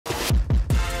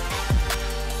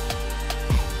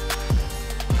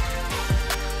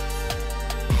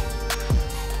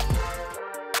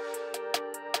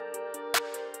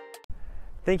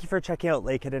Thank you for checking out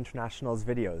Lakehead International's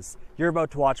videos. You're about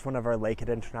to watch one of our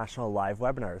Lakehead International live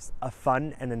webinars, a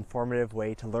fun and informative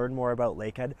way to learn more about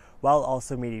Lakehead while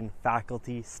also meeting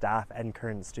faculty, staff, and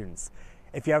current students.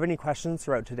 If you have any questions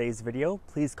throughout today's video,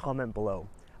 please comment below.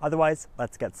 Otherwise,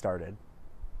 let's get started.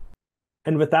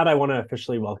 And with that, I want to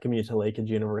officially welcome you to Lakehead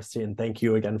University and thank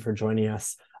you again for joining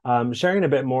us. Sharing a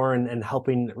bit more and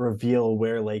helping reveal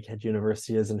where Lakehead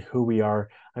University is and who we are.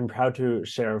 I'm proud to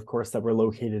share, of course, that we're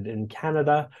located in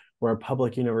Canada. We're a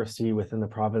public university within the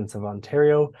province of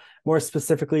Ontario. More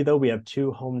specifically, though, we have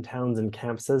two hometowns and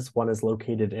campuses. One is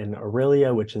located in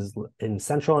Orillia, which is in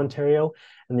central Ontario,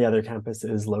 and the other campus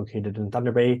is located in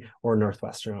Thunder Bay or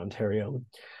northwestern Ontario.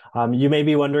 You may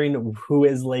be wondering who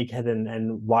is Lakehead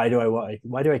and why do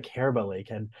I care about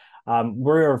Lakehead?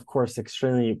 We're of course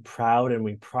extremely proud and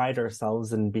we pride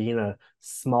ourselves in being a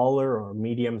smaller or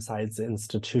medium-sized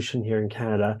institution here in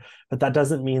Canada, but that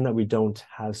doesn't mean that we don't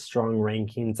have strong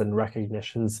rankings and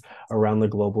recognitions around the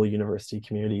global university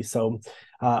community. So,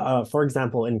 for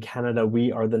example, in Canada,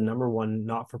 we are the #1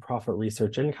 not-for-profit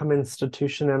research income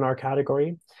institution in our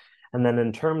category. And then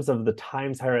in terms of the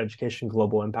Times Higher Education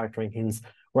Global Impact Rankings,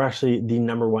 we're actually the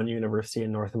 #1 university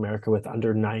in North America with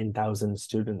under 9,000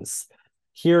 students.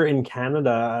 Here in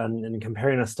Canada, and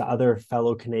comparing us to other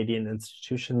fellow Canadian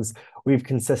institutions, we've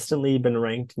consistently been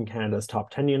ranked in Canada's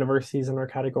top 10 universities in our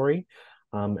category.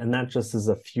 And that just is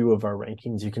a few of our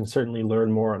rankings. You can certainly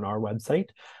learn more on our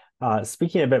website.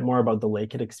 Speaking a bit more about the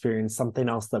Lakehead experience, something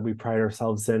else that we pride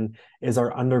ourselves in is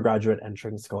our undergraduate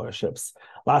entrance scholarships.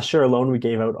 Last year alone, we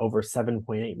gave out over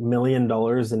 $7.8 million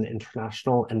in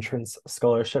international entrance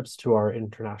scholarships to our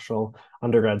international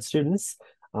undergrad students.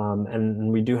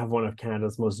 And we do have one of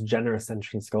Canada's most generous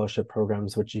entrance scholarship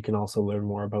programs, which you can also learn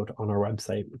more about on our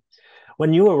website.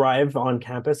 When you arrive on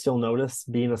campus, you'll notice,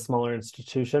 being a smaller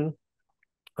institution,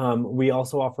 we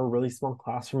also offer really small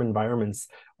classroom environments,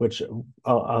 which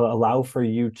allow for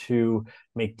you to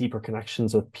make deeper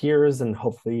connections with peers and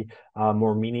hopefully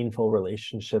more meaningful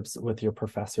relationships with your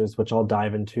professors, which I'll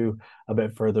dive into a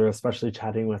bit further, especially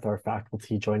chatting with our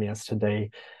faculty joining us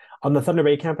today. On the Thunder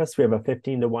Bay campus, we have a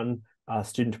 15-to-1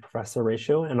 student-to-professor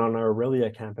ratio, and on our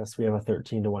Orillia campus, we have a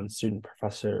 13-to-1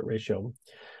 student-professor ratio.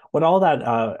 What all that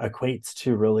equates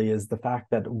to really is the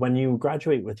fact that when you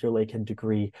graduate with your Lakehead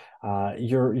degree,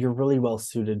 you're really well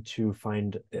suited to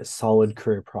find solid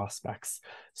career prospects.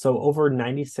 So over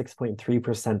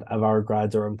 96.3% of our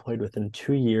grads are employed within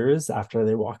 2 years after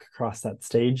they walk across that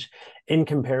stage. In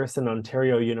comparison,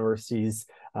 Ontario universities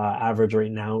average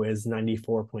right now is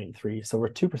 94.3. So we're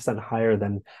 2% higher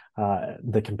than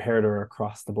the comparator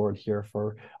across the board here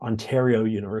for Ontario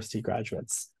university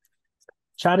graduates.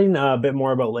 Chatting a bit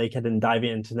more about Lakehead and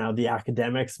diving into now the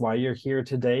academics, why you're here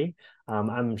today.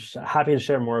 I'm happy to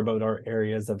share more about our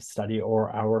areas of study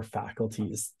or our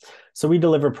faculties. So we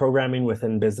deliver programming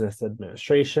within business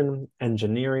administration,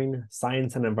 engineering,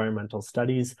 science and environmental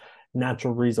studies,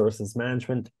 natural resources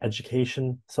management,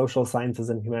 education, social sciences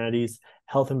and humanities,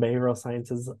 health and behavioral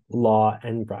sciences, law,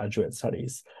 and graduate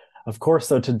studies. Of course,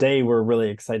 so today we're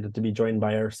really excited to be joined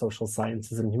by our social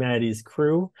sciences and humanities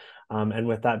crew. And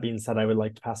with that being said, I would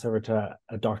like to pass over to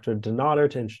Dr. Donater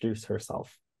to introduce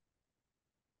herself.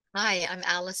 Hi, I'm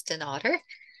Alice Donater.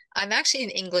 I'm actually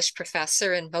an English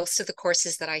professor, and most of the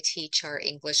courses that I teach are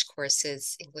English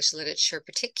courses, English literature,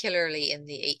 particularly in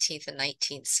the 18th and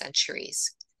 19th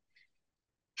centuries.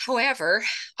 However,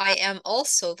 I am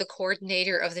also the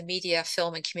coordinator of the Media,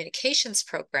 Film, and Communications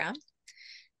program,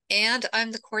 and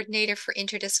I'm the coordinator for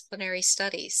interdisciplinary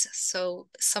studies. So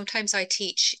sometimes I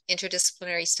teach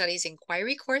interdisciplinary studies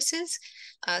inquiry courses.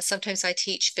 Sometimes I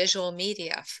teach visual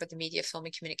media for the Media, Film,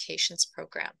 and Communications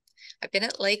program. I've been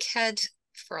at Lakehead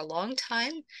for a long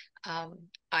time.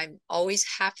 I'm always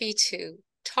happy to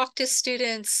talk to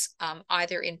students,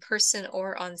 either in person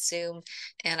or on Zoom,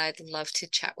 and I'd love to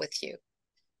chat with you.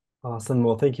 Awesome.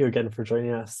 Well, thank you again for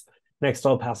joining us. Next,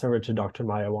 I'll pass over to Dr.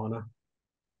 Mayawana.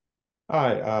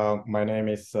 Hi, my name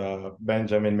is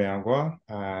Benjamin Meangwa,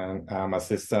 and I'm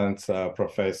assistant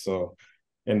professor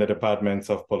in the Department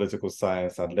of Political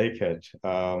Science at Lakehead.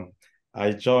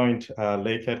 I joined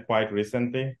Lakehead quite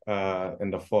recently in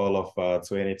the fall of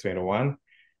 2021.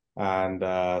 And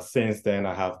since then,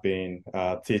 I have been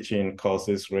teaching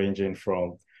courses ranging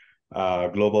from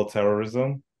global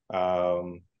terrorism,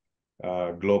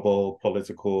 global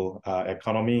political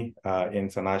economy,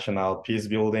 international peace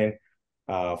building,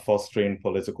 fostering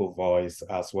political voice,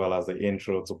 as well as the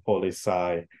intro to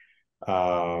poli-sci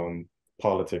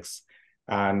politics.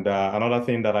 And another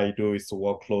thing that I do is to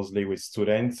work closely with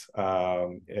students,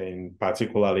 in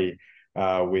particularly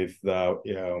with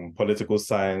the political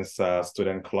science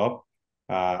student club,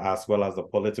 as well as the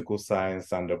political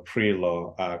science and the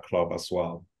pre-law club as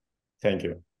well. Thank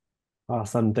you.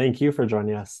 Awesome. Thank you for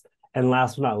joining us. And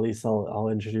last but not least, I'll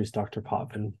introduce Dr.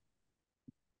 Potvin.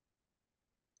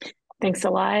 Thanks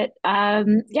a lot.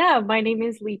 Yeah, my name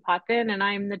is Lee Potvin, and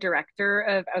I'm the director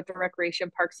of outdoor recreation,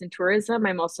 parks, and tourism.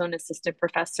 I'm also an assistant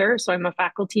professor, so I'm a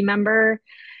faculty member.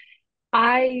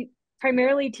 I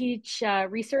primarily teach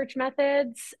research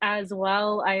methods as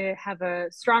well. I have a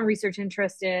strong research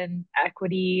interest in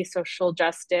equity, social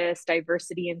justice,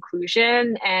 diversity,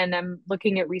 inclusion, and I'm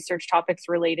looking at research topics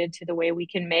related to the way we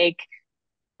can make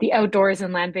the outdoors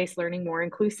and land-based learning more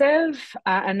inclusive.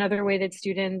 Another way that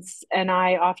students and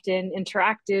I often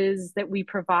interact is that we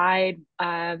provide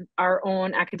our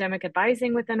own academic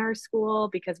advising within our school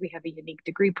because we have a unique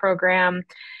degree program.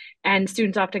 And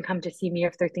students often come to see me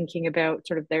if they're thinking about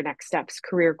sort of their next steps,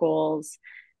 career goals,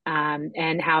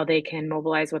 and how they can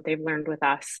mobilize what they've learned with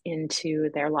us into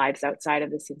their lives outside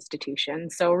of this institution.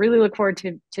 So really look forward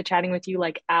to chatting with you.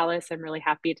 Like Alice, I'm really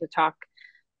happy to talk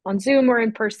on Zoom or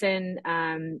in person.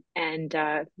 And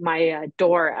my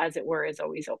door, as it were, is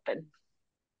always open.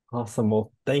 Awesome.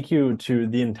 Well, thank you to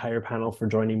the entire panel for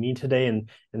joining me today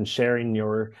and sharing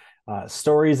your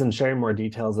stories and sharing more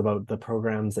details about the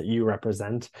programs that you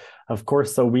represent. Of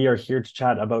course, so we are here to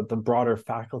chat about the broader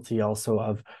faculty also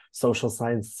of social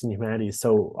sciences and humanities.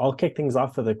 So I'll kick things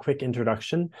off with a quick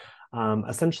introduction.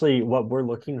 Essentially, what we're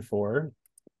looking for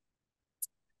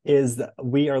is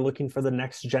we are looking for the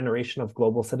next generation of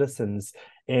global citizens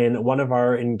in one of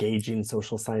our engaging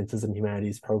social sciences and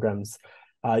humanities programs.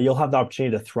 You'll have the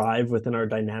opportunity to thrive within our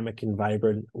dynamic and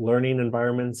vibrant learning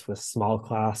environments with small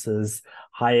classes,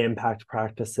 high impact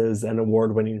practices, and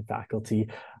award-winning faculty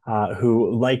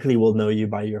who likely will know you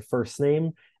by your first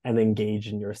name and engage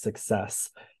in your success.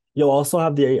 You'll also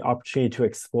have the opportunity to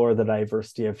explore the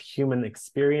diversity of human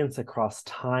experience across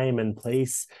time and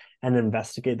place and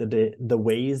investigate the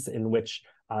ways in which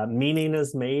meaning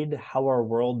is made, how our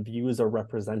world views are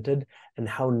represented, and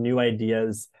how new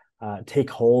ideas take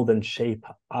hold and shape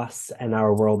us and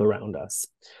our world around us.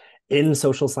 In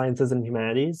social sciences and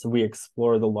humanities, we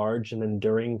explore the large and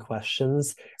enduring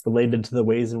questions related to the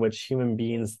ways in which human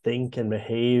beings think and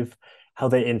behave, how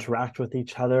they interact with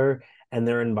each other and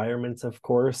their environments, of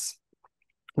course.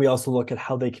 We also look at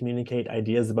how they communicate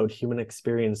ideas about human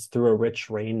experience through a rich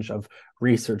range of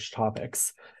research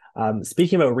topics.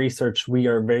 Speaking about research, we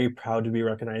are very proud to be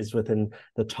recognized within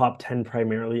the top 10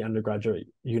 primarily undergraduate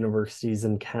universities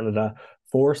in Canada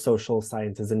for social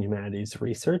sciences and humanities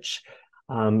research.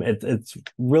 It's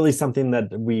really something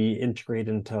that we integrate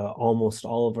into almost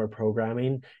all of our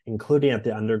programming, including at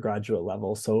the undergraduate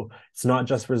level. So it's not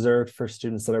just reserved for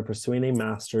students that are pursuing a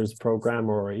master's program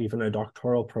or even a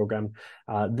doctoral program.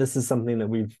 This is something that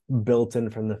we've built in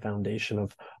from the foundation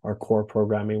of our core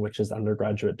programming, which is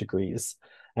undergraduate degrees.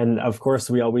 And of course,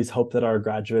 we always hope that our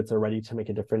graduates are ready to make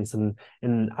a difference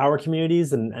in our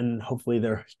communities and hopefully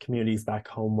their communities back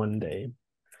home one day.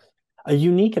 A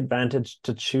unique advantage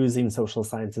to choosing social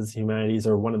sciences, humanities,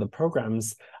 or one of the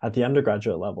programs at the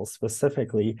undergraduate level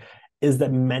specifically is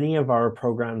that many of our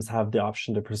programs have the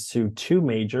option to pursue two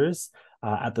majors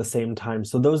at the same time.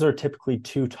 So those are typically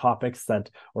two topics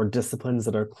or disciplines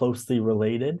that are closely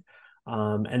related.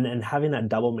 And having that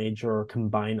double major or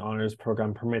combined honors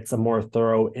program permits a more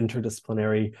thorough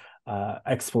interdisciplinary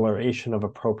exploration of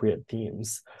appropriate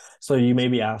themes. So you may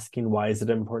be asking, why is it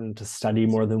important to study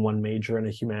more than one major in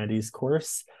a humanities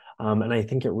course? And I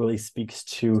think it really speaks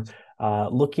to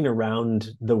looking around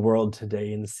the world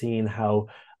today and seeing how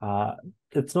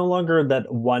it's no longer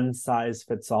that one size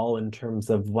fits all in terms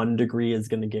of one degree is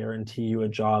going to guarantee you a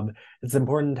job. It's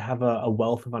important to have a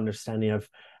wealth of understanding of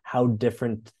how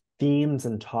different themes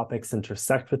and topics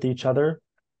intersect with each other.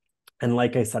 And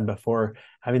like I said before,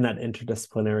 having that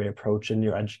interdisciplinary approach in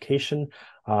your education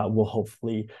will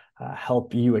hopefully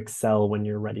help you excel when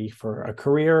you're ready for a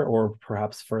career or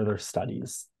perhaps further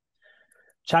studies.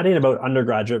 Chatting about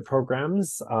undergraduate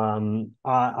programs,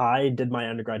 I did my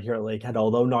undergrad here at Lakehead,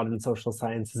 although not in social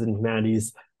sciences and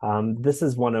humanities. This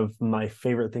is one of my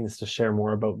favorite things to share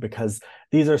more about because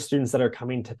these are students that are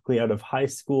coming typically out of high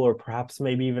school or perhaps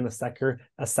maybe even a second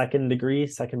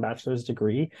bachelor's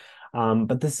degree.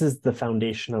 But this is the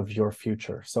foundation of your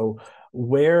future. So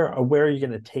where are you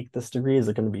going to take this degree? Is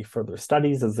it going to be further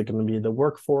studies? Is it going to be the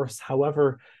workforce?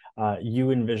 However you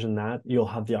envision that, you'll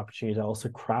have the opportunity to also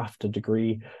craft a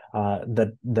degree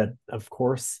that of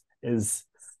course is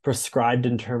prescribed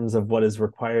in terms of what is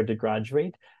required to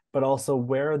graduate, but also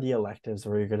where are the electives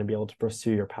where you're going to be able to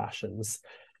pursue your passions.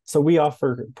 So we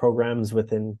offer programs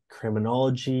within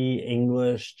criminology,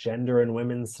 English, gender and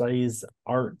women's studies,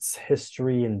 arts,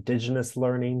 history, indigenous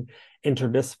learning,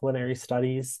 interdisciplinary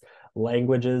studies,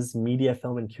 languages, media,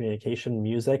 film and communication,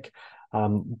 music.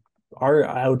 Our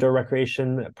outdoor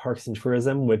recreation, parks and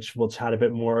tourism, which we'll chat a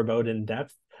bit more about in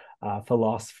depth,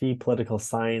 philosophy, political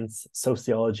science,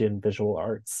 sociology, and visual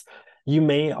arts. You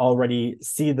may already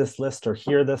see this list or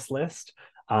hear this list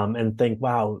and think,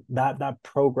 wow, that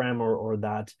program or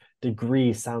that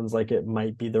degree sounds like it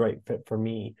might be the right fit for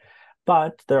me.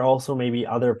 But there also may be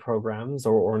other programs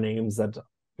or names that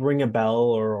ring a bell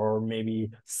or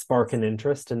maybe spark an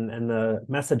interest. And the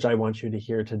message I want you to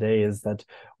hear today is that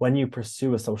when you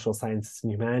pursue a social sciences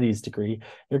and humanities degree,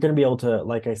 you're going to be able to,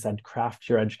 like I said, craft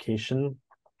your education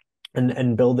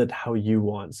and build it how you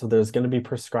want. So there's going to be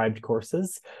prescribed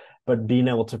courses, but being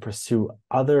able to pursue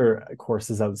other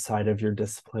courses outside of your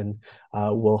discipline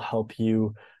will help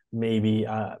you maybe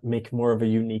make more of a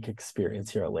unique experience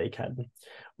here at Lakehead.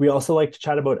 We also like to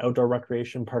chat about outdoor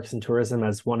recreation, parks and tourism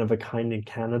as one of a kind in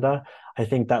Canada. I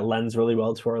think that lends really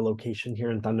well to our location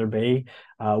here in Thunder Bay,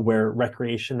 where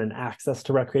recreation and access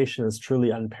to recreation is truly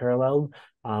unparalleled.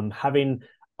 Having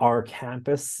our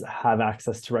campus have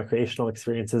access to recreational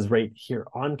experiences right here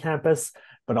on campus,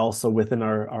 but also within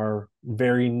our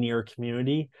very near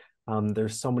community.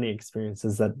 There's so many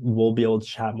experiences that we'll be able to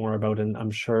chat more about, and I'm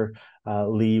sure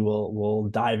Lee will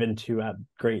dive into at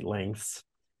great lengths.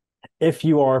 If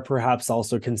you are perhaps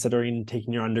also considering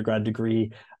taking your undergrad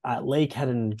degree at Lakehead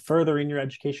and furthering your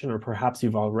education, or perhaps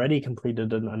you've already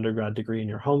completed an undergrad degree in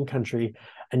your home country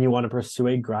and you want to pursue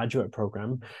a graduate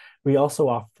program, we also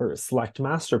offer select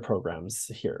master programs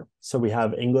here. So we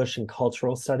have English and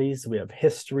cultural studies, we have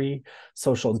history,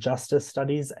 social justice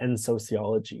studies, and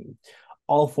sociology.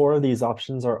 All four of these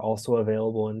options are also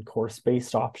available in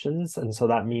course-based options. And so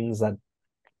that means that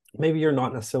maybe you're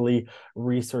not necessarily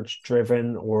research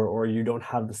driven or you don't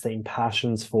have the same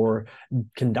passions for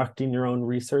conducting your own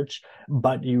research,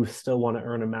 but you still want to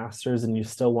earn a master's and you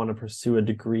still want to pursue a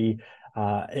degree.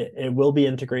 It will be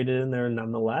integrated in there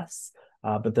nonetheless,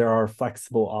 but there are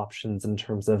flexible options in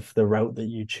terms of the route that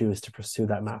you choose to pursue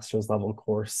that master's level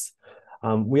course.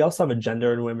 We also have a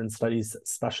gender and women's studies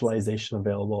specialization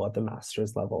available at the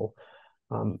master's level.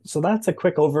 So that's a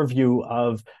quick overview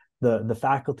of the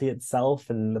faculty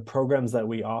itself and the programs that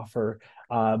we offer.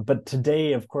 But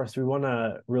today, of course, we want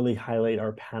to really highlight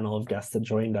our panel of guests that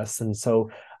joined us. And so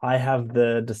I have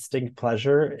the distinct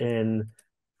pleasure in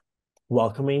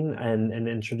welcoming and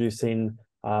introducing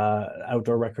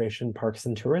outdoor recreation, parks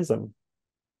and tourism.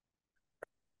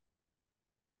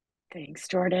 Thanks,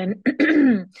 Jordan.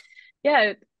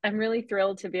 Yeah, I'm really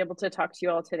thrilled to be able to talk to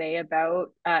you all today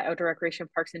about outdoor recreation,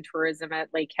 parks and tourism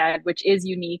at Lakehead, which is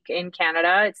unique in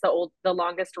Canada. It's the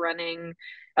longest running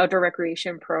outdoor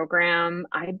recreation program,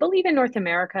 I believe, in North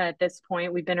America at this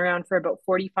point. We've been around for about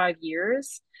 45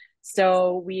 years.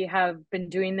 So we have been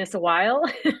doing this a while,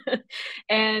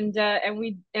 and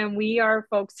we are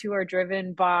folks who are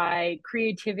driven by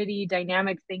creativity,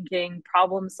 dynamic thinking,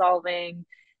 problem solving,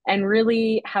 and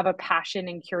really have a passion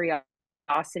and curiosity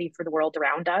for the world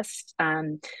around us.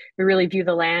 We really view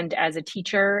the land as a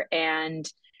teacher, and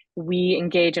we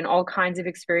engage in all kinds of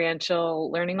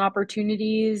experiential learning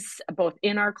opportunities, both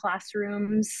in our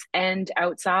classrooms and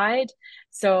outside.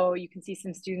 So you can see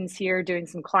some students here doing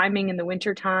some climbing in the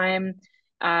wintertime.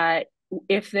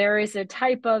 If there is a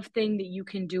type of thing that you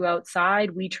can do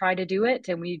outside, we try to do it,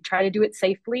 and we try to do it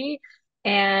safely.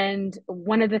 And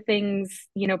one of the things,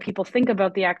 people think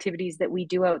about the activities that we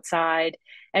do outside,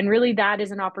 and really that is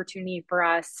an opportunity for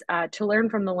us to learn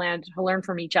from the land, to learn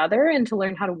from each other, and to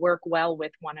learn how to work well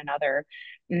with one another.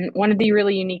 And one of the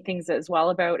really unique things as well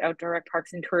about outdoor rec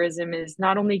parks and tourism is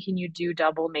not only can you do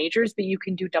double majors, but you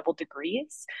can do double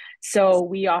degrees. So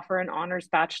we offer an honors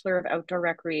bachelor of outdoor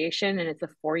recreation, and it's a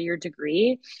 4-year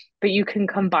degree, but you can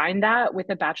combine that with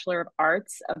a bachelor of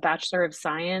arts, a bachelor of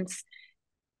science,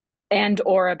 and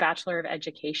or a bachelor of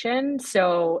education.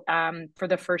 So for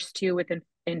the first two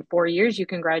in 4 years, you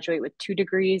can graduate with 2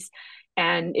 degrees.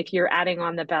 And if you're adding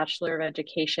on the bachelor of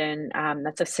education,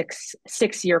 that's a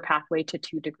six-year pathway to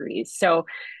 2 degrees. So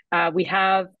we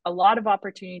have a lot of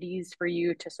opportunities for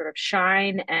you to sort of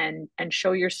shine and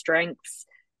show your strengths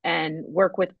and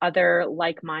work with other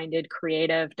like-minded,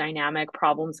 creative, dynamic,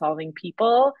 problem-solving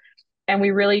people. And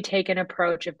we really take an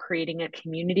approach of creating a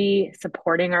community,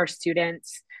 supporting our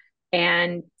students,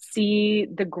 and see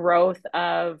the growth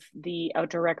of the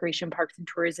outdoor recreation, parks and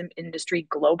tourism industry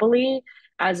globally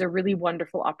as a really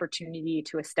wonderful opportunity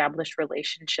to establish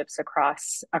relationships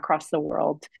across the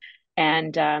world.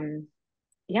 And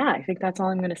yeah, I think that's all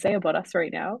I'm going to say about us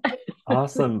right now.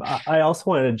 Awesome. I also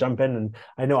wanted to jump in, and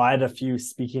I know I had a few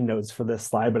speaking notes for this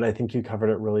slide, but I think you covered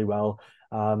it really well.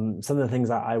 Some of the things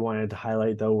that I wanted to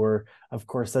highlight, though, were, of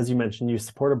course, as you mentioned, you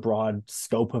support a broad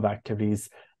scope of activities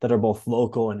that are both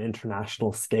local and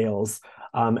international scales,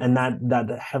 and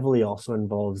that heavily also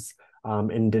involves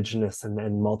Indigenous and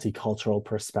multicultural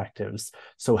perspectives.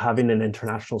 So having an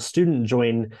international student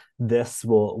join this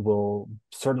will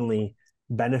certainly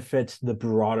benefit the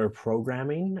broader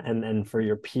programming, and for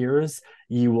your peers,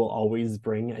 you will always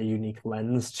bring a unique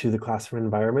lens to the classroom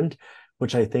environment,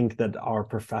 which I think that our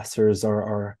professors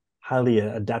are highly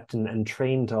adept and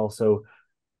trained to also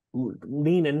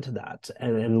lean into that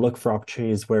and look for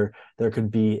opportunities where there could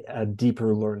be a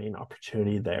deeper learning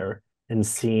opportunity there, and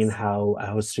seeing how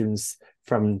students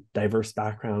from diverse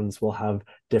backgrounds will have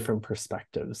different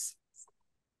perspectives.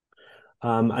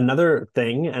 Another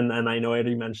thing, and I know I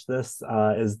already mentioned this,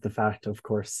 is the fact, of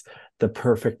course, the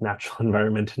perfect natural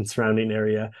environment and surrounding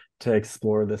area to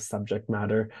explore this subject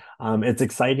matter. It's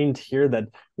exciting to hear that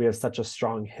we have such a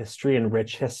strong history and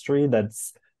rich history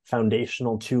that's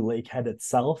foundational to Lakehead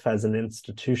itself as an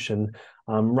institution.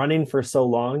 Running for so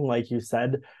long, like you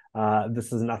said,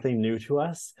 this is nothing new to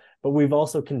us, but we've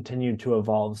also continued to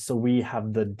evolve. So we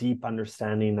have the deep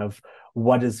understanding of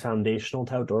what is foundational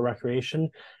to outdoor recreation,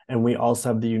 and we also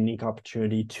have the unique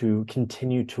opportunity to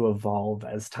continue to evolve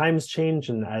as times change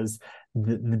and as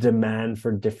the demand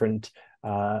for different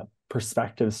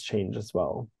perspectives change as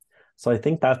well. So I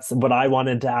think that's what I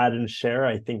wanted to add and share.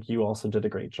 I think you also did a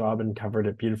great job and covered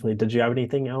it beautifully. Did you have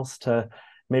anything else to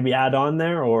maybe add on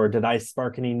there, or did I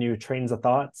spark any new trains of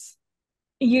thoughts?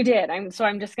 You did. I'm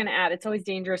just going to add, it's always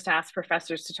dangerous to ask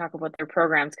professors to talk about their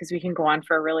programs because we can go on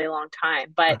for a really long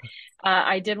time. But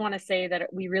I did want to say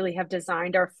that we really have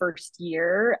designed our first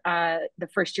year, the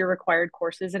first year required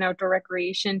courses in outdoor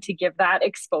recreation, to give that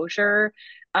exposure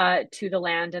to the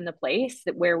land and the place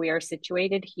that where we are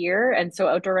situated here. And so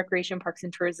outdoor recreation, parks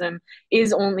and tourism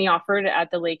is only offered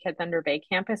at the Lakehead Thunder Bay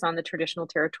campus on the traditional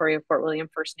territory of Fort William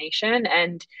First Nation.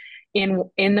 And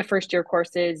in the first year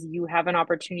courses, you have an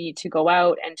opportunity to go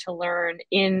out and to learn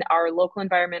in our local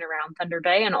environment around Thunder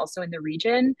Bay and also in the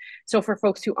region. So for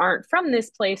folks who aren't from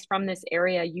this place, from this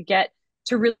area, you get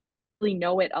to really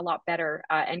know it a lot better,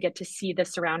 and get to see the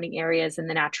surrounding areas and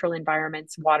the natural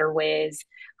environments, waterways,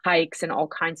 hikes, and all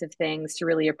kinds of things to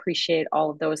really appreciate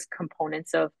all of those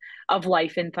components of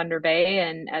life in Thunder Bay.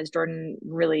 And as Jordan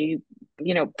really,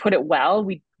 put it well,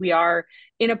 we are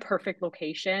in a perfect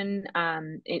location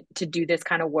to do this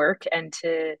kind of work and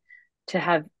to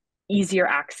have easier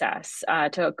access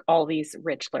to all these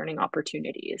rich learning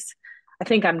opportunities. I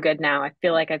think I'm good now. I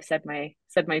feel like I've said my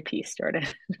piece, Jordan.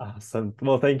 Awesome.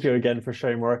 Well, thank you again for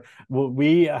sharing more. Well,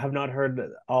 we have not heard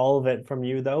all of it from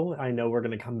you, though. I know we're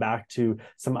going to come back to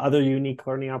some other unique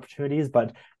learning opportunities,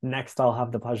 but next I'll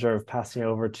have the pleasure of passing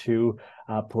over to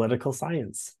political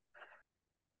science.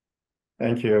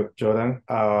 Thank you, Jordan.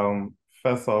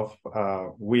 First off,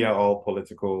 we are all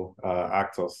political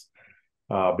actors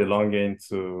belonging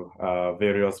to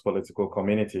various political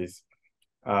communities.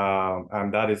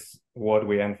 And that is what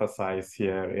we emphasize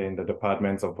here in the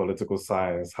Department of Political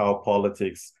Science, how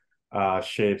politics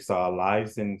shapes our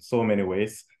lives in so many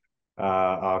ways.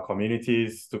 Our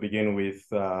communities, to begin with,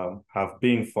 have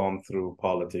been formed through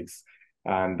politics.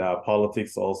 And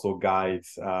politics also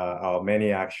guides our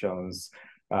many actions,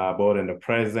 both in the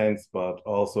present, but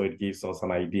also it gives us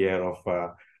an idea of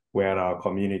where our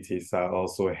communities are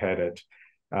also headed.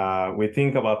 We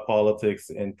think about politics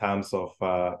in terms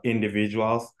of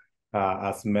individuals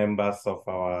as members of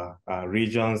our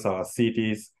regions, our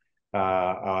cities,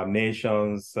 our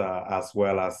nations, as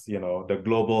well as the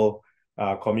global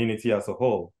community as a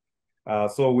whole.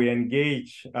 So we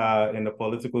engage in the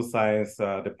political science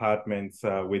department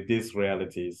with these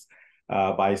realities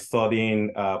by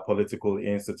studying political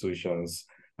institutions.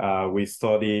 We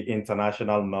study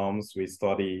international norms, we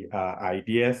study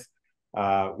ideas,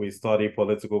 we study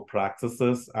political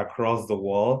practices across the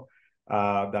world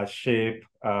that shape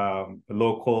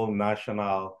local,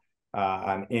 national,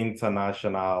 and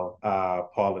international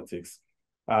politics.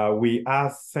 We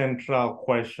ask central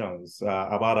questions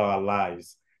about our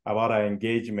lives, about our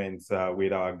engagements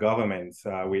with our governments.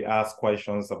 We ask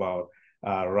questions about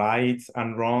right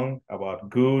and wrong, about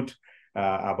good,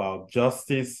 about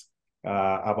justice,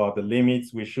 about the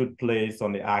limits we should place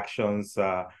on the actions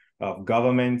of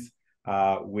government.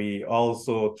 We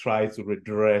also try to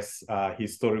redress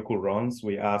historical wrongs.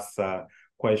 We ask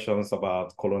questions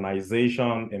about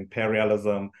colonization,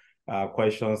 imperialism,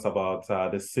 questions about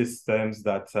the systems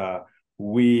that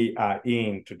we are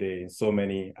in today in so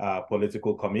many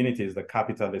political communities, the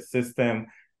capitalist system,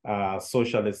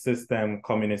 socialist system,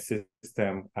 communist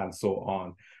system, and so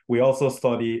on. We also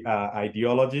study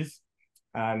ideologies,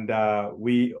 and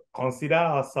we consider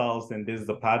ourselves in this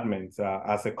department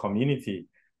as a community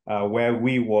where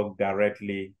we work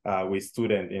directly with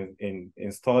students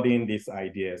in studying these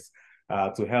ideas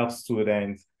to help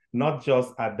students not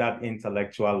just at that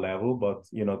intellectual level, but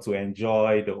to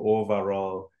enjoy the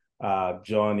overall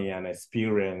journey and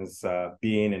experience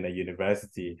being in a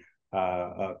university,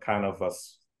 kind of a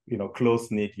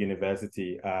close-knit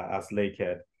university as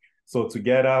Lakehead. So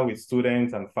together with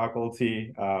students and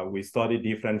faculty, we study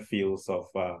different fields of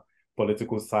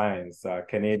political science,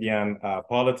 Canadian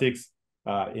politics,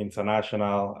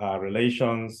 international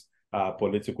relations,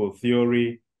 political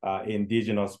theory,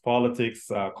 indigenous politics,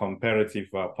 comparative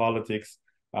politics,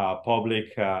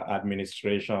 public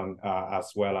administration,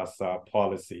 as well as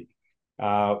policy.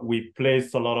 We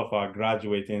placed a lot of our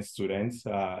graduating students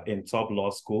in top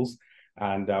law schools,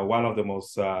 and one of the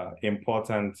most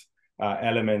important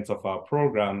elements of our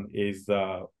program is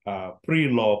the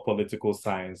pre-law political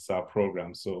science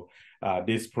program. So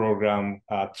this program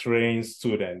trains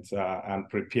students and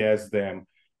prepares them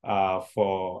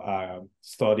for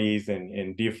studies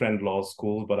in different law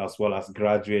schools, but as well as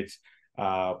graduate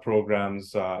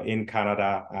programs in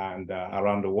Canada and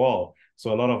around the world.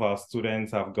 So a lot of our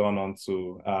students have gone on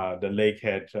to the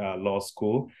Lakehead Law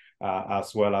School,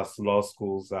 as well as law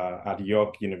schools at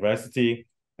York University,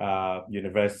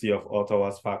 University of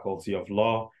Ottawa's Faculty of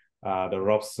Law, the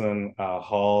Robson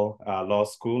Hall Law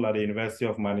School at the University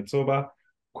of Manitoba,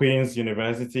 Queen's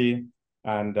University,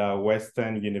 and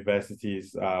Western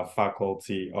University's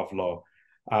Faculty of Law.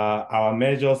 Our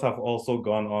majors have also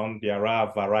gone on. There are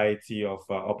a variety of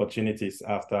opportunities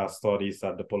after studies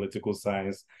at the political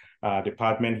science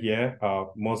department here.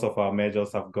 Most of our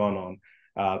majors have gone on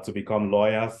to become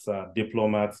lawyers,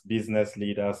 diplomats, business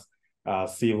leaders,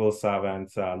 civil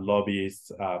servants,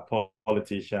 lobbyists,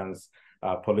 politicians,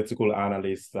 political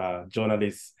analysts,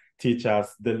 journalists, teachers.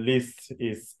 The list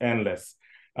is endless.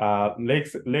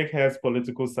 Lakehead's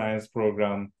political science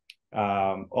program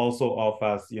also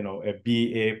offers, a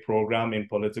BA program in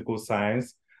political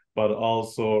science, but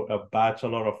also a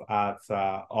Bachelor of Arts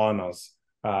honors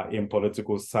in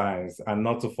political science. And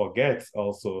not to forget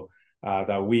also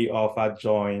that we offer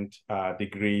joint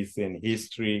degrees in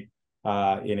history,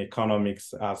 in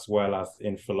economics, as well as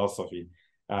in philosophy.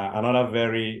 Another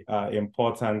very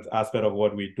important aspect of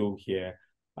what we do here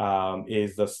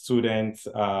is the student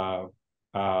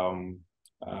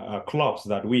clubs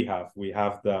that we have. We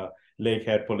have the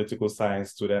Lakehead Political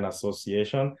Science Student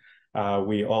Association.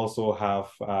 We also have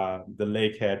the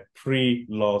Lakehead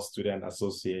Pre-Law Student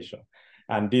Association.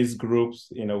 And these groups,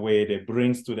 in a way, they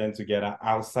bring students together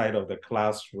outside of the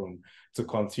classroom to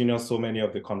continue so many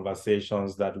of the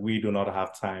conversations that we do not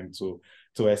have time to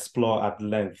explore at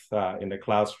length in the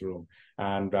classroom.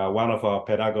 And one of our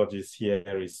pedagogies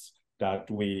here is that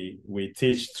we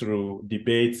teach through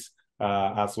debates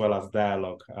as well as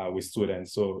dialogue with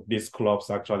students. So these clubs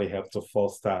actually help to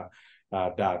foster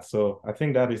that. So I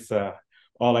think that is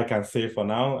all I can say for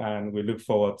now, and we look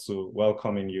forward to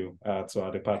welcoming you to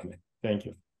our department. Thank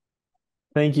you.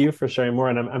 Thank you for sharing more.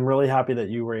 And I'm really happy that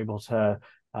you were able to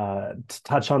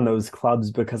touch on those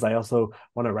clubs, because I also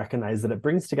want to recognize that it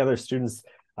brings together students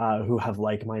who have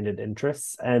like-minded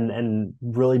interests and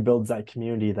really builds that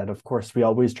community that, of course, we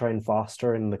always try and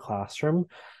foster in the classroom.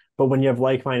 But when you have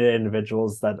like-minded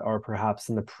individuals that are perhaps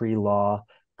in the pre-law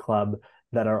club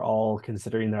that are all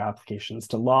considering their applications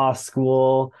to law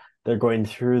school, they're going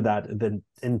through the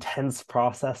intense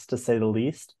process, to say the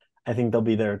least. I think they'll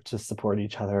be there to support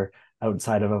each other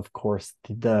outside of course,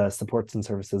 the supports and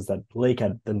services that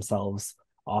Lakehead themselves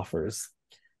offers.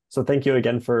 So thank you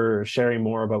again for sharing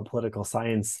more about political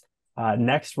science.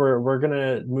 Next, we're going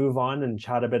to move on and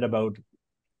chat a bit about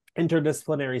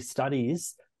interdisciplinary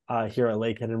studies here at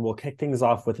Lakehead, and we'll kick things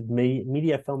off with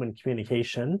media, film, and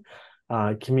communications,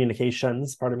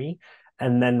 pardon me,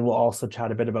 and then we'll also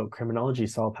chat a bit about criminology.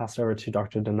 So I'll pass it over to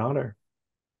Dr. Donader.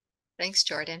 Thanks,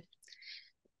 Jordan.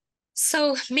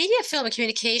 So media, film, and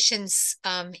communications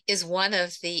is one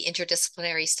of the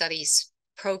interdisciplinary studies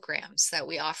programs that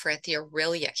we offer at the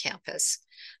Aurelia campus.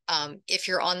 If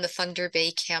you're on the Thunder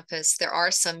Bay campus, there are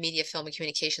some media, film, and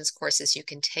communications courses you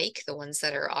can take, the ones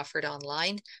that are offered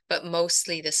online, but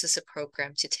mostly this is a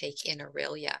program to take in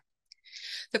Aurelia.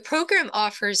 The program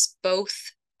offers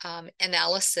both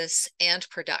analysis and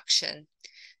production.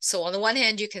 So on the one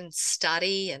hand, you can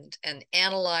study and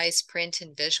analyze print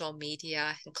and visual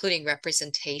media, including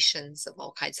representations of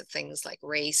all kinds of things like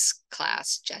race,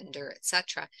 class, gender,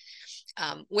 etc.,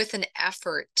 with an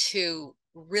effort to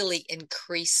really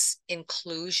increase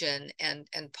inclusion and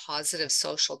positive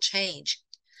social change.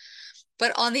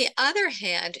 But on the other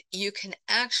hand, you can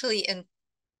actually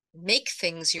make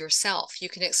things yourself. You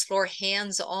can explore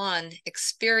hands-on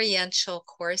experiential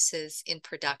courses in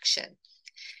production.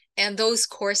 And those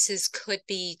courses could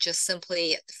be just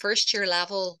simply at the first year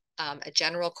level, a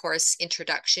general course,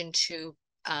 Introduction to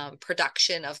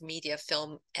Production of Media,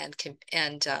 Film, and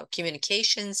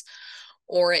Communications,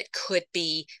 or it could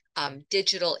be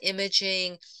digital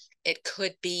imaging. It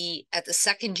could be at the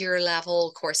second year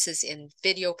level, courses in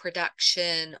video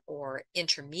production or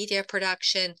intermedia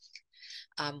production,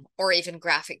 or even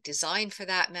graphic design for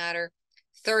that matter.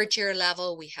 Third year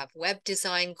level, we have web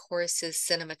design courses,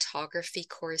 cinematography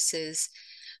courses,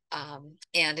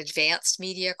 and advanced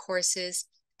media courses.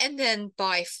 And then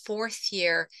by fourth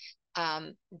year,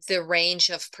 the range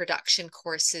of production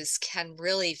courses can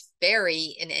really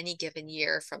vary in any given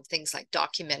year, from things like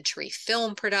documentary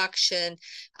film production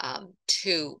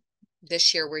to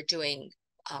this year we're doing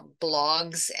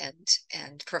blogs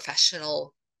and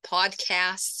professional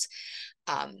podcasts.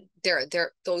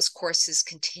 Those courses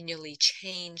continually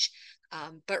change,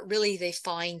 but really they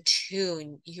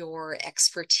fine-tune your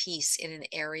expertise in an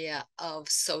area of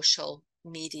social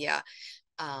media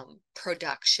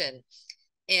production.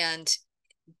 And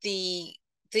the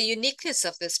uniqueness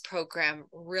of this program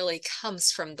really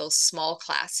comes from those small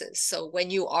classes. So when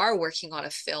you are working on a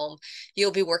film,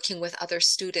 you'll be working with other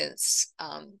students.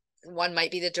 One might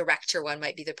be the director, one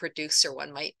might be the producer,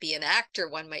 one might be an actor,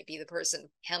 one might be the person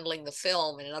handling the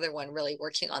film, and another one really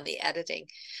working on the editing.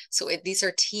 So these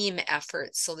are team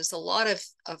efforts. So there's a lot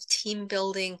of team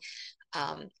building.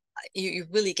 You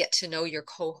really get to know your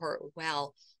cohort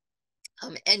well.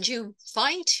 And you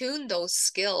fine tune those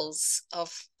skills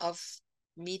of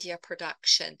media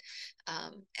production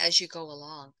as you go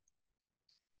along.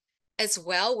 As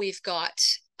well, we've got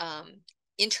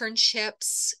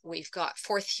internships, we've got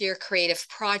fourth year creative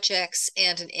projects,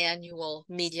 and an annual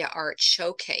media art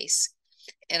showcase.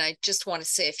 And I just want to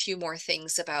say a few more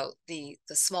things about the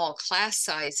small class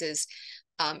sizes.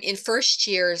 In first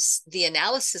years, the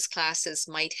analysis classes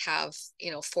might have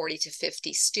 40 to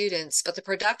 50 students, but the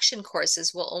production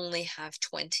courses will only have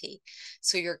 20.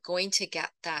 So you're going to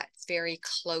get that very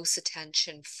close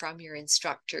attention from your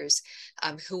instructors,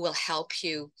 who will help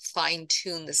you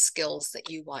fine-tune the skills that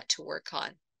you want to work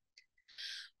on.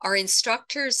 Our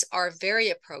instructors are very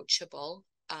approachable.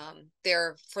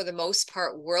 They're, for the most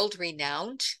part,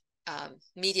 world-renowned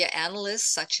media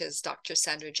analysts, such as Dr.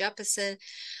 Sandra Jeppesen,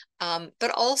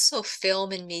 but also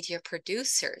film and media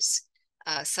producers,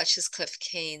 such as Cliff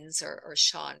Keynes or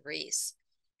Sean Reese.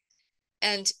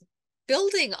 And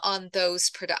building on those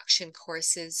production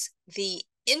courses, the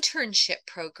internship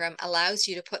program allows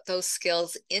you to put those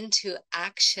skills into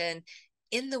action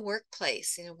in the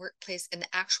workplace, an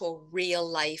actual real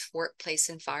life workplace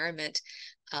environment.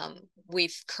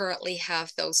 We've currently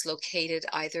have those located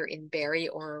either in Barrie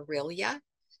or Orillia.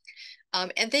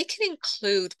 And they can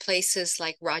include places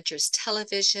like Rogers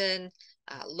Television,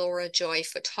 Laura Joy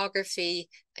Photography.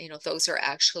 Those are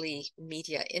actually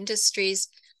media industries,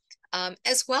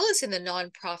 as well as in the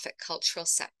nonprofit cultural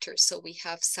sector. So we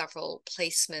have several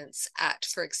placements at,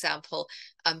 for example,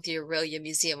 the Orillia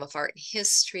Museum of Art and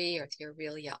History, or the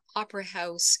Orillia Opera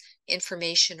House,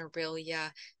 Information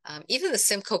Orillia, even the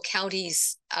Simcoe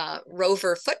County's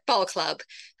Rover Football Club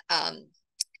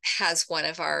has one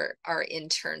of our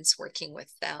interns working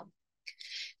with them.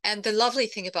 And the lovely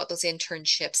thing about those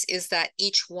internships is that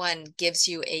each one gives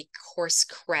you a course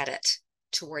credit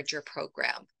toward your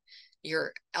program.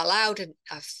 You're allowed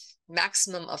a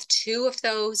maximum of 2 of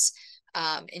those,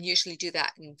 and usually do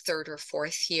that in third or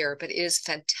fourth year, but it is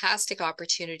a fantastic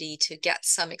opportunity to get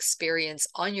some experience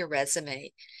on your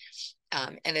resume.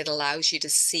 And it allows you to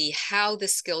see how the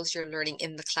skills you're learning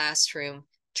in the classroom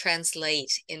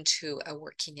translate into a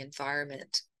working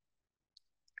environment.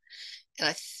 And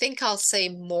I think I'll say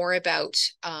more about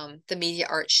the Media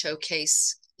Art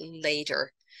Showcase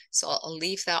later. So I'll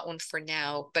leave that one for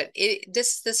now. But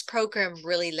this program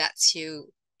really lets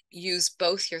you use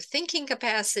both your thinking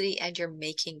capacity and your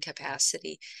making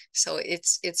capacity. So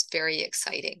it's very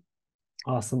exciting.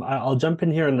 Awesome. I'll jump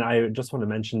in here, and I just want to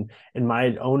mention, in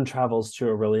my own travels to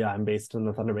Orillia, I'm based in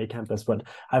the Thunder Bay campus, but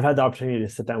I've had the opportunity to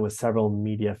sit down with several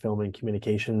media, film, and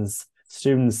communications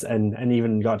students, and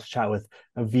even got to chat with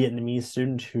a Vietnamese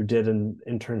student who did an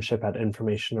internship at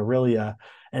Information Orillia,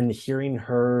 and hearing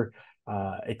her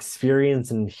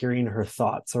experience and hearing her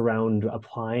thoughts around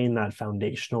applying that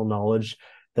foundational knowledge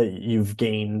that you've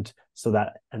gained, so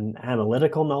that an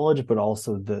analytical knowledge, but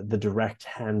also the direct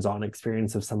hands-on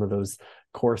experience of some of those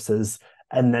courses,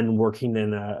 and then working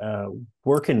in a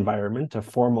work environment, a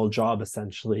formal job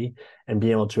essentially, and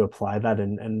being able to apply that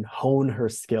and hone her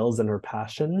skills and her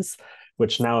passions,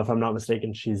 which now, if I'm not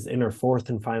mistaken, she's in her fourth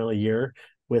and final year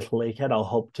with Lakehead. I'll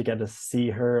hope to get to see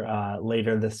her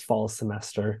later this fall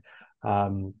semester.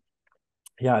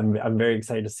 Yeah, I'm very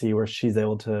excited to see where she's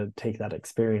able to take that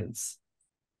experience.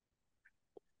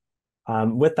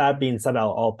 With that being said,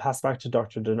 I'll pass back to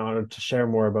Dr. Donato to share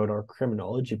more about our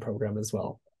criminology program as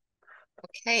well.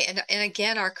 Okay, and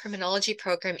again, our criminology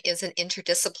program is an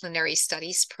interdisciplinary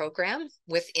studies program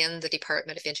within the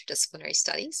Department of Interdisciplinary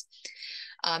Studies.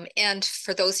 And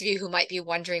for those of you who might be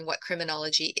wondering what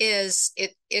criminology is,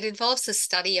 it involves the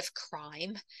study of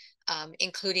crime,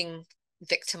 including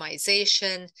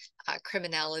victimization,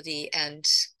 criminality, and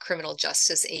criminal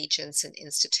justice agents and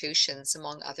institutions,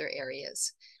 among other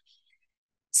areas.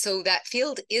 So that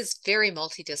field is very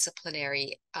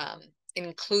multidisciplinary. It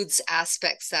includes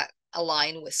aspects that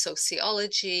align with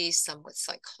sociology, some with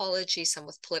psychology, some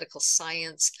with political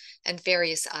science, and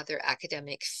various other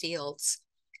academic fields.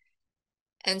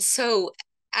 And so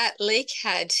at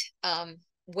Lakehead,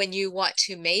 when you want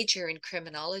to major in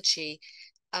criminology,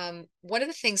 one of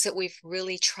the things that we've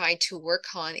really tried to work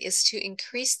on is to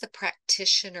increase the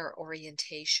practitioner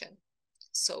orientation.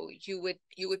 So you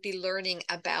would be learning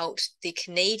about the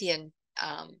Canadian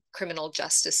criminal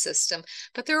justice system,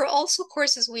 but there are also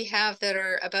courses we have that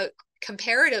are about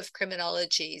comparative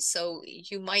criminology. So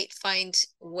you might find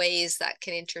ways that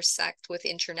can intersect with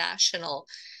international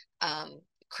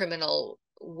criminal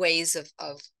ways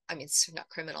of I mean, not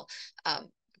criminal,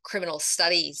 criminal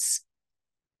studies,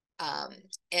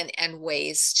 and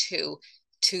ways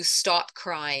to stop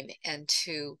crime and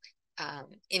to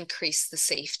increase the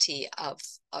safety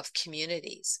of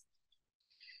communities.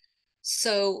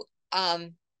 So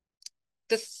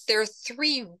there are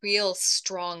three real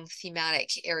strong thematic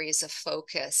areas of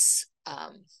focus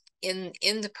in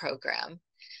the program.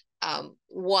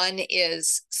 One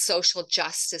is social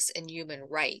justice and human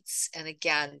rights. And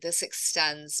again, this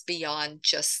extends beyond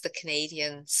just the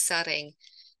Canadian setting.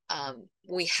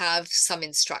 We have some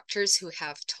instructors who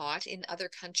have taught in other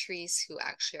countries who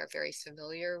actually are very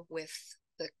familiar with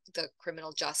the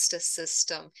criminal justice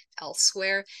system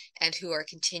elsewhere, and who are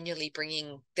continually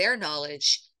bringing their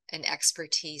knowledge and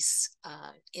expertise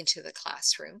into the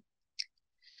classroom.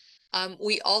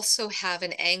 We also have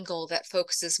an angle that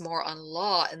focuses more on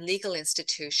law and legal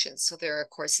institutions. So there are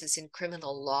courses in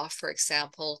criminal law, for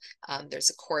example. There's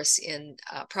a course in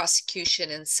prosecution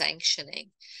and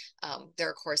sanctioning. There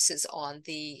are courses on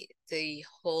the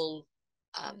whole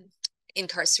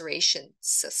incarceration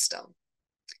system.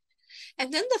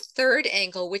 And then the third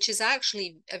angle, which is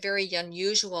actually a very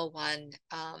unusual one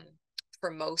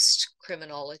for most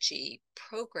criminology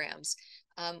programs,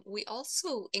 we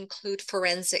also include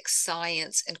forensic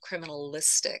science and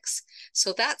criminalistics.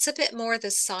 So that's a bit more the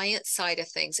science side of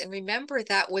things. And remember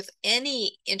that with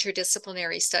any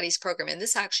interdisciplinary studies program, and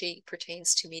this actually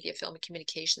pertains to media, film, and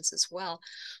communications as well,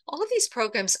 all of these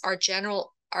programs are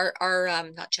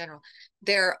not general,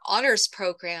 they're honors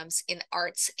programs in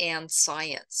arts and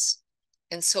science.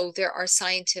 And so there are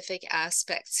scientific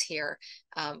aspects here.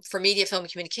 For media, film,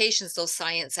 and communications, those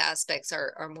science aspects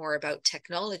are more about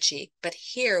technology. But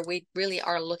here we really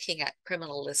are looking at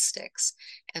criminalistics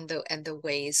and the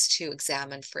ways to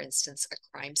examine, for instance, a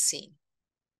crime scene.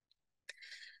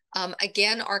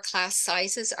 Again, our class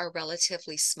sizes are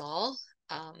relatively small.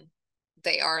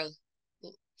 They are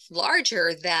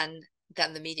larger than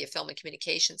the media, film, and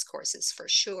communications courses for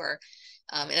sure.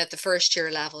 And at the first year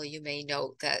level, you may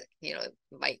note that, it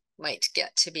might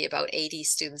get to be about 80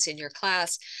 students in your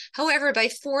class. However, by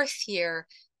fourth year,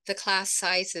 the class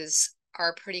sizes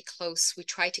are pretty close. We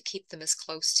try to keep them as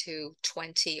close to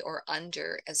 20 or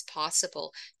under as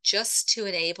possible, just to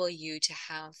enable you to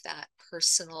have that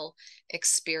personal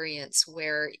experience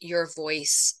where your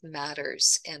voice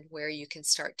matters and where you can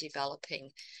start developing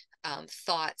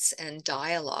thoughts and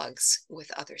dialogues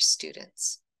with other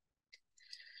students.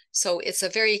 So it's a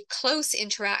very close,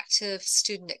 interactive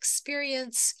student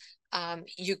experience.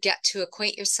 You get to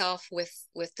acquaint yourself with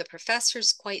the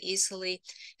professors quite easily.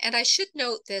 And I should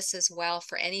note this as well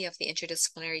for any of the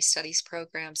interdisciplinary studies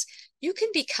programs. You can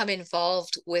become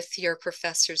involved with your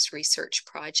professor's research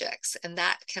projects, and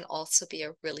that can also be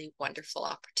a really wonderful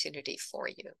opportunity for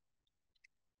you.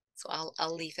 So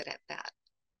I'll leave it at that.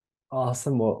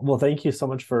 Awesome. Well, thank you so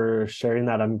much for sharing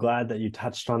that. I'm glad that you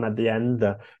touched on at the end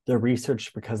the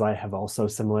research, because I have also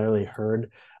similarly heard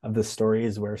of the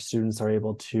stories where students are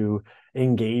able to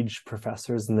engage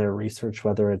professors in their research,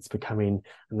 whether it's becoming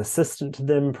an assistant to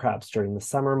them, perhaps during the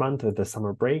summer month or the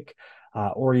summer break,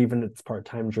 or even it's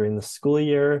part-time during the school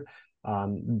year.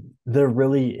 They're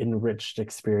really enriched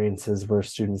experiences where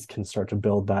students can start to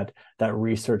build that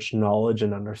research knowledge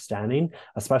and understanding,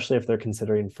 especially if they're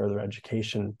considering further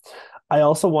education. I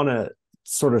also want to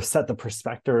sort of set the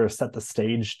perspective or set the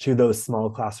stage to those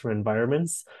small classroom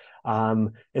environments.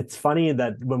 It's funny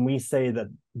that when we say that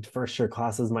first year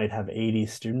classes might have 80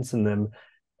 students in them,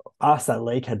 us at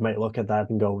Lakehead might look at that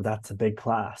and go, that's a big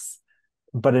class.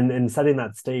 But in setting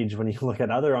that stage, when you look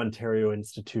at other Ontario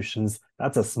institutions,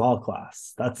 that's a small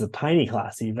class. That's a tiny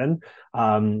class even.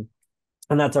 And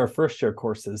that's our first year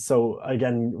courses. So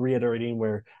again, reiterating,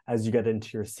 where as you get into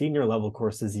your senior level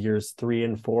courses, years 3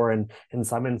 and 4, and in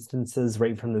some instances,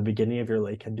 right from the beginning of your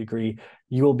Lakehead degree,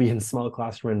 you will be in small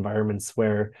classroom environments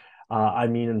where,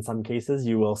 in some cases,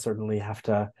 you will certainly have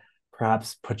to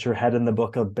perhaps put your head in the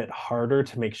book a bit harder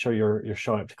to make sure you're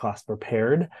showing up to class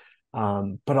prepared.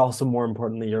 But also more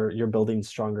importantly, you're building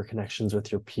stronger connections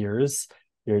with your peers,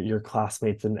 your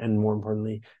classmates, and more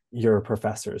importantly, your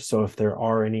professors. So if there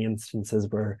are any instances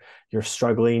where you're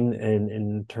struggling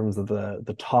in terms of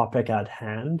the topic at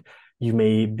hand, you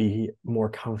may be more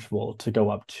comfortable to go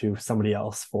up to somebody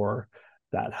else for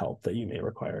that help that you may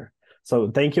require.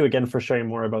 So thank you again for sharing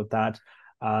more about that.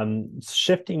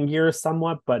 Shifting gears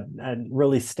somewhat, but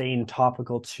really staying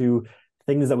topical to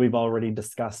things that we've already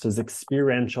discussed, as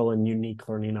experiential and unique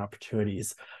learning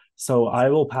opportunities. So I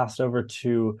will pass it over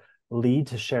to Lee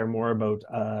to share more about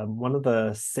one of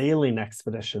the sailing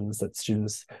expeditions that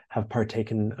students have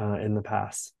partaken in the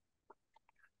past.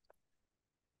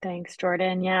 Thanks,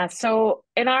 Jordan. Yeah, so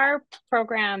in our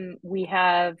program, we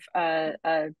have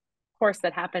a course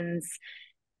that happens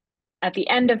at the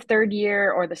end of third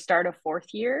year or the start of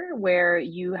fourth year, where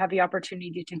you have the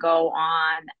opportunity to go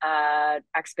on an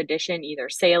expedition, either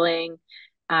sailing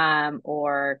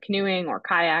or canoeing or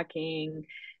kayaking,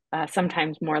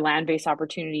 sometimes more land-based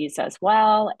opportunities as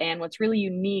well. And what's really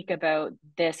unique about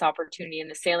this opportunity, and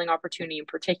the sailing opportunity in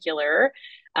particular,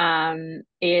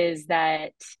 is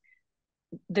that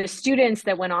the students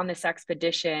that went on this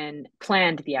expedition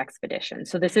planned the expedition.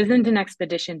 So this isn't an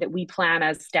expedition that we plan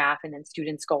as staff and then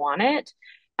students go on it.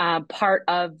 Part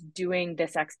of doing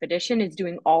this expedition is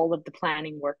doing all of the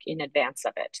planning work in advance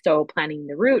of it. So planning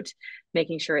the route,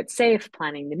 making sure it's safe,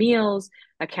 planning the meals,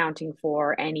 accounting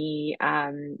for any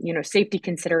safety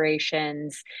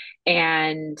considerations,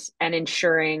 and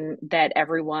ensuring that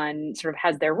everyone sort of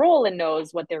has their role and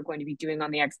knows what they're going to be doing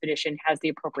on the expedition, has the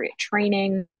appropriate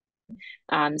training.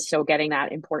 So getting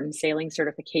that important sailing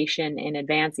certification in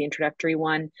advance, the introductory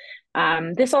one.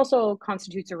 This also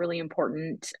constitutes a really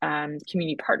important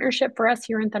community partnership for us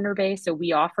here in Thunder Bay. So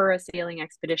we offer a sailing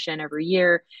expedition every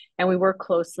year, and we work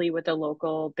closely with a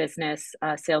local business,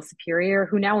 sales superior,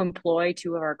 who now employ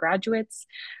 2 of our graduates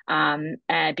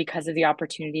because of the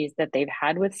opportunities that they've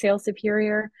had with sales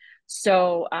superior.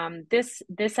 So this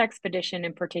expedition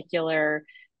in particular,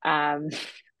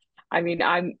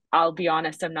 I'll be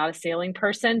honest, I'm not a sailing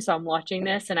person, so I'm watching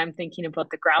this and I'm thinking about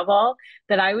the gravel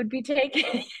that I would be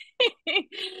taking.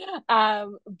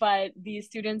 But these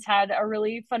students had a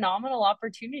really phenomenal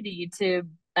opportunity to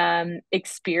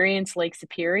experience Lake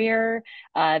Superior.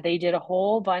 They did a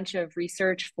whole bunch of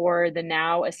research for the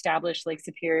now established Lake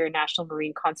Superior National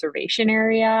Marine Conservation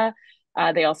Area.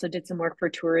 They also did some work for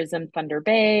Tourism Thunder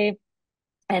Bay.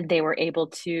 And they were able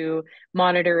to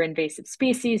monitor invasive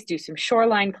species, do some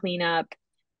shoreline cleanup,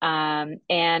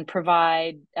 and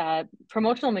provide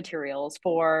promotional materials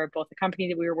for both the company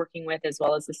that we were working with as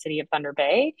well as the city of Thunder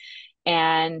Bay.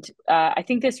 And I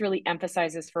think this really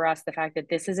emphasizes for us the fact that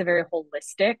this is a very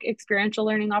holistic experiential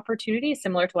learning opportunity,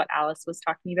 similar to what Alice was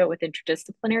talking about with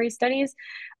interdisciplinary studies.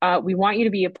 We want you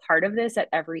to be a part of this at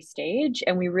every stage,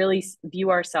 and we really view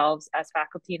ourselves as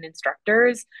faculty and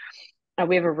instructors.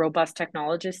 We have a robust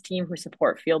technologist team who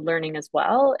support field learning as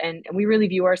well. And we really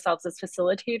view ourselves as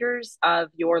facilitators of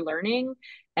your learning,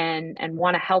 and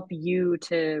want to help you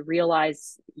to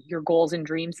realize your goals and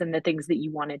dreams and the things that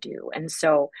you want to do. And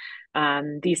so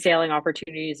these sailing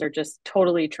opportunities are just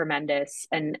totally tremendous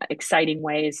and exciting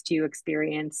ways to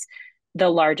experience the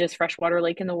largest freshwater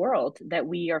lake in the world that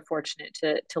we are fortunate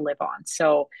to live on.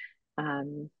 So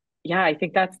yeah, I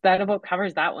think that about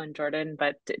covers that one, Jordan,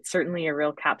 but it's certainly a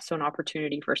real capstone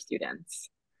opportunity for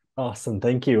students. Awesome.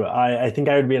 Thank you. I think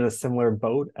I would be in a similar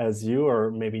boat as you,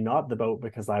 or maybe not the boat,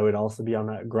 because I would also be on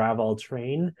a gravel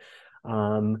train.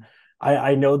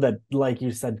 I know that, like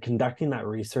you said, conducting that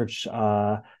research,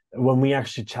 when we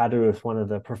actually chatted with one of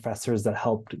the professors that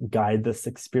helped guide this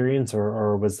experience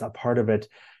or was a part of it,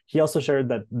 he also shared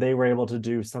that they were able to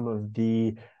do some of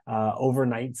the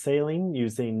overnight sailing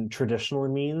using traditional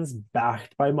means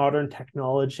backed by modern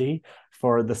technology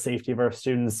for the safety of our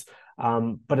students.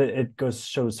 But it goes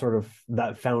shows sort of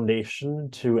that foundation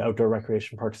to outdoor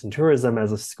recreation parks and tourism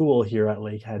as a school here at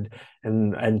Lakehead,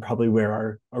 and probably where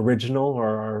our original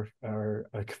or our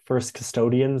like first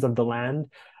custodians of the land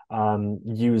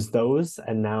use those,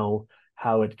 and now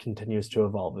how it continues to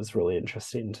evolve is really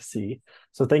interesting to see.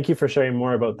 So thank you for sharing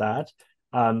more about that.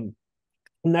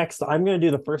 Next, I'm going to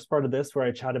do the first part of this where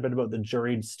I chat a bit about the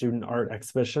juried student art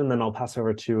exhibition. Then I'll pass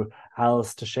over to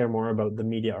Alice to share more about the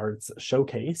media arts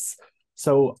showcase.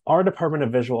 So our Department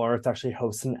of Visual Arts actually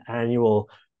hosts an annual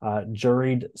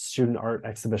juried student art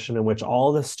exhibition in which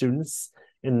all the students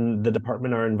in the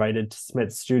department are invited to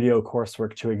submit studio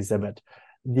coursework to exhibit.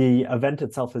 The event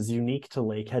itself is unique to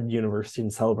Lakehead University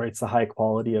and celebrates the high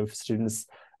quality of students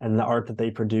and the art that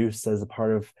they produce as a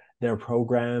part of their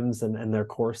programs and their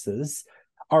courses.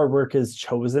 Our work is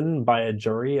chosen by a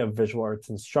jury of visual arts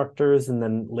instructors and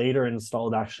then later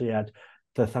installed actually at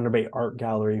the Thunder Bay Art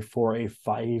Gallery for a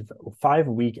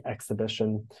five-week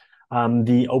exhibition.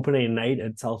 The opening night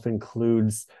itself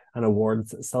includes an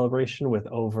awards celebration with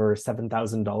over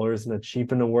 $7,000 in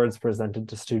achievement awards presented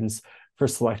to students for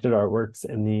selected artworks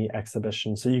in the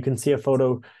exhibition. So you can see a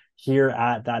photo here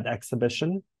at that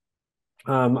exhibition.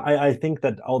 I think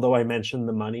that although I mentioned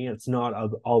the money, it's not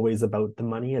always about the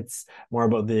money. It's more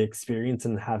about the experience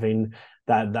and having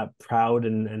that proud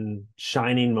and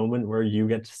shining moment where you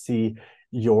get to see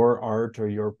your art or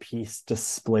your piece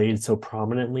displayed so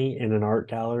prominently in an art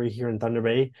gallery here in Thunder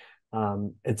Bay.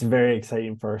 It's very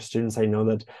exciting for our students. I know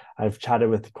that I've chatted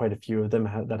with quite a few of them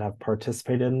that have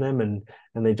participated in them,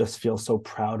 and they just feel so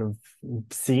proud of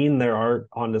seeing their art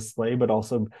on display, but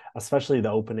also especially the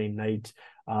opening night.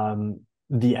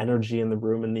 The energy in the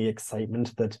room and the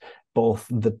excitement that both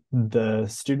the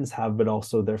students have, but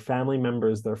also their family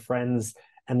members, their friends,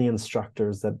 and the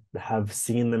instructors that have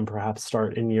seen them perhaps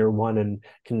start in year one and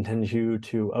continue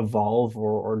to evolve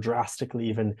or drastically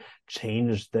even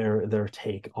change their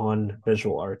take on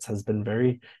visual arts has been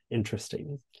very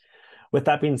interesting. With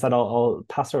that being said, I'll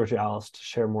pass over to Alice to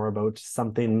share more about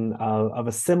something of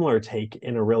a similar take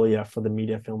in Aurelia for the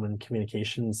media, film, and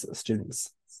communications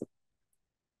students.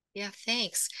 Yeah,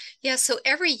 thanks. Yeah, so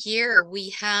every year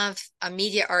we have a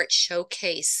media art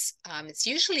showcase. It's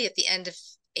usually at the end of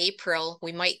April.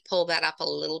 We might pull that up a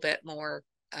little bit more,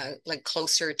 like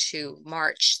closer to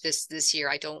March this year.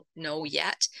 I don't know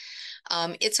yet.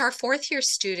 It's our fourth year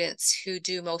students who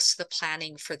do most of the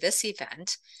planning for this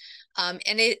event.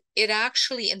 And it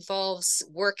actually involves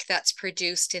work that's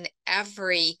produced in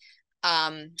every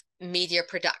media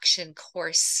production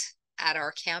course at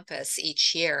our campus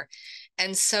each year.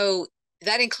 And so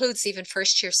that includes even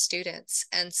first year students.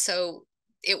 And so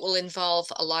it will involve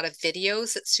a lot of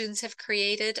videos that students have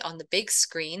created on the big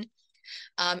screen.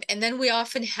 And then we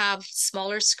often have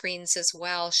smaller screens as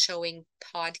well, showing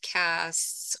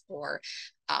podcasts or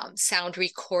sound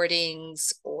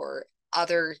recordings or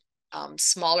other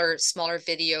smaller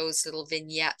videos, little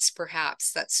vignettes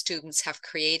perhaps that students have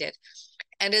created.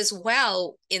 And as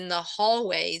well, in the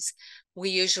hallways, we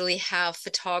usually have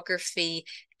photography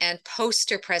and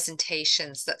poster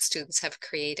presentations that students have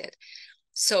created.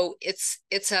 So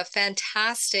it's a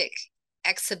fantastic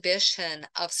exhibition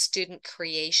of student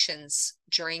creations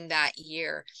during that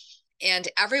year. And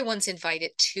everyone's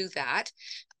invited to that.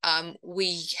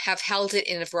 We have held it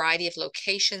in a variety of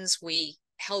locations. We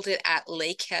held it at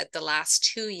Lakehead the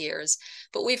last 2 years,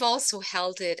 but we've also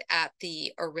held it at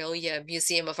the Aurelia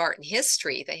Museum of Art and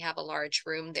History. They have a large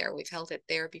room there. We've held it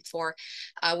there before.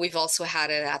 We've also had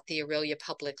it at the Aurelia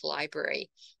Public Library.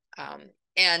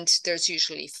 And there's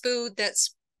usually food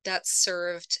that's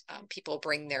served. People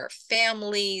bring their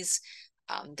families,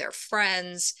 their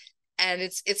friends, and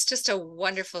it's just a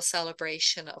wonderful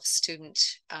celebration of student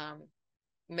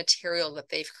material that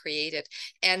they've created.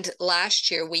 And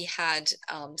last year we had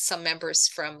some members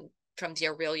from the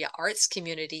Aurelia arts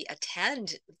community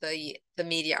attend the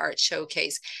media art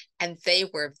showcase, and they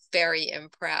were very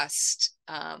impressed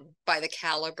by the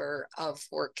caliber of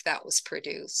work that was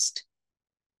produced.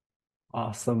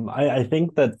 Awesome. I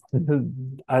think that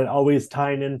I always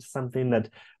tying into something that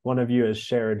one of you has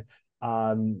shared,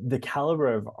 the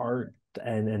caliber of art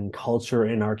and culture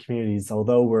in our communities,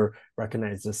 although we're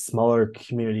recognized as smaller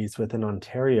communities within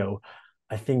Ontario,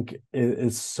 I think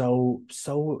is so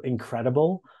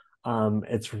incredible.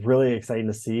 It's really exciting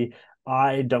to see.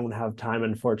 I don't have time,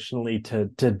 unfortunately, to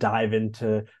dive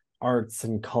into arts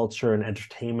and culture and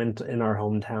entertainment in our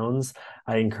hometowns.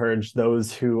 I encourage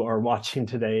those who are watching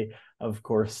today, of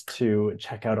course, to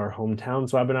check out our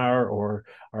hometowns webinar or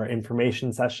our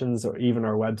information sessions or even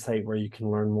our website where you can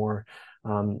learn more.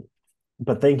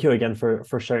 But thank you again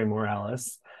for sharing more,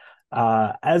 Alice.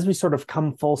 As we sort of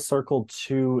come full circle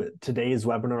to today's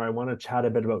webinar, I want to chat a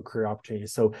bit about career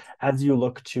opportunities. So as you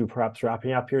look to perhaps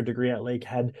wrapping up your degree at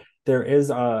Lakehead, there is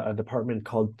a department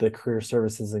called the Career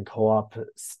Services and Co-op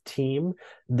team.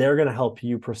 They're going to help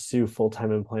you pursue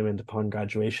full-time employment upon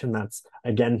graduation. That's,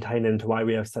 again, tied into why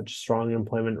we have such strong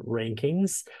employment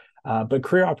rankings. But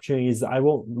career opportunities, I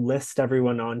won't list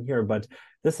everyone on here, but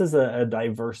this is a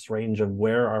diverse range of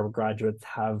where our graduates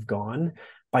have gone.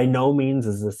 By no means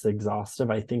is this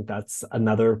exhaustive. I think that's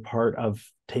another part of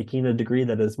taking a degree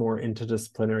that is more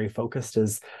interdisciplinary focused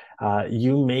is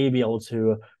you may be able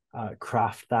to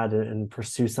craft that and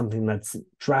pursue something that's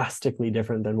drastically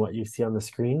different than what you see on the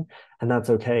screen. And that's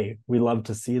okay. We love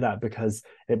to see that because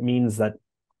it means that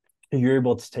you're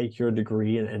able to take your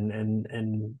degree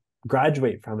and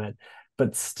graduate from it,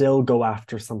 but still go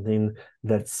after something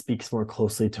that speaks more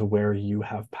closely to where you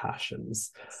have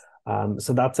passions.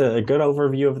 So that's a good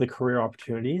overview of the career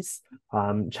opportunities.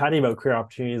 Chatting about career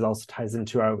opportunities also ties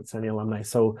into our outstanding alumni.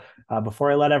 So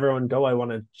before I let everyone go, I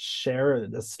want to share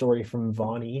the story from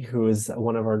Vani, who is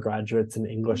one of our graduates in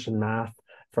English and math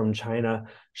from China.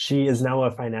 She is now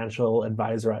a financial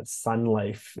advisor at Sun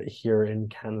Life here in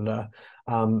Canada.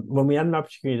 When we had an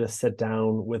opportunity to sit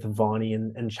down with Vani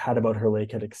and chat about her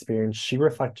Lakehead experience, she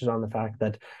reflected on the fact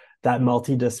that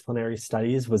multidisciplinary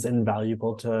studies was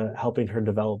invaluable to helping her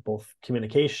develop both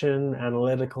communication,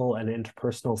 analytical, and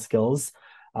interpersonal skills.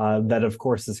 That, of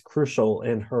course, is crucial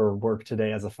in her work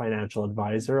today as a financial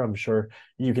advisor. I'm sure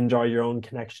you can draw your own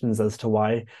connections as to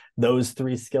why those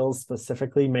three skills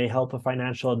specifically may help a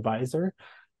financial advisor.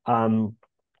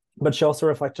 But she also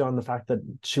reflected on the fact that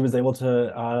she was able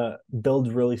to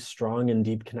build really strong and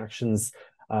deep connections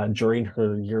during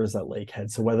her years at Lakehead.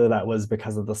 So whether that was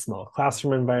because of the small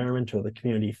classroom environment or the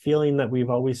community feeling that we've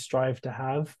always strived to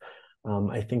have,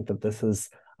 I think that this is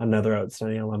another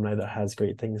outstanding alumni that has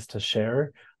great things to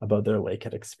share about their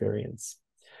Lakehead experience.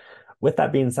 With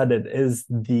that being said, it is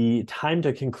the time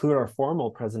to conclude our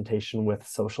formal presentation with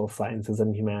Social Sciences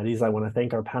and Humanities. I want to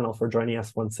thank our panel for joining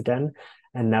us once again.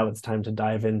 And now it's time to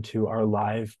dive into our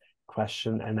live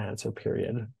question and answer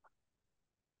period.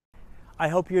 I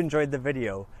hope you enjoyed the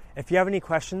video. If you have any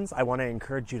questions, I want to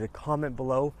encourage you to comment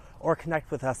below or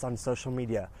connect with us on social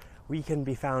media. We can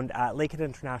be found at Lakehead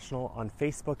International on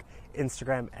Facebook,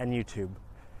 Instagram, and YouTube.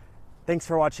 Thanks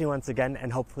for watching once again,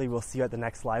 and hopefully we'll see you at the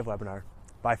next live webinar.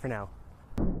 Bye for now.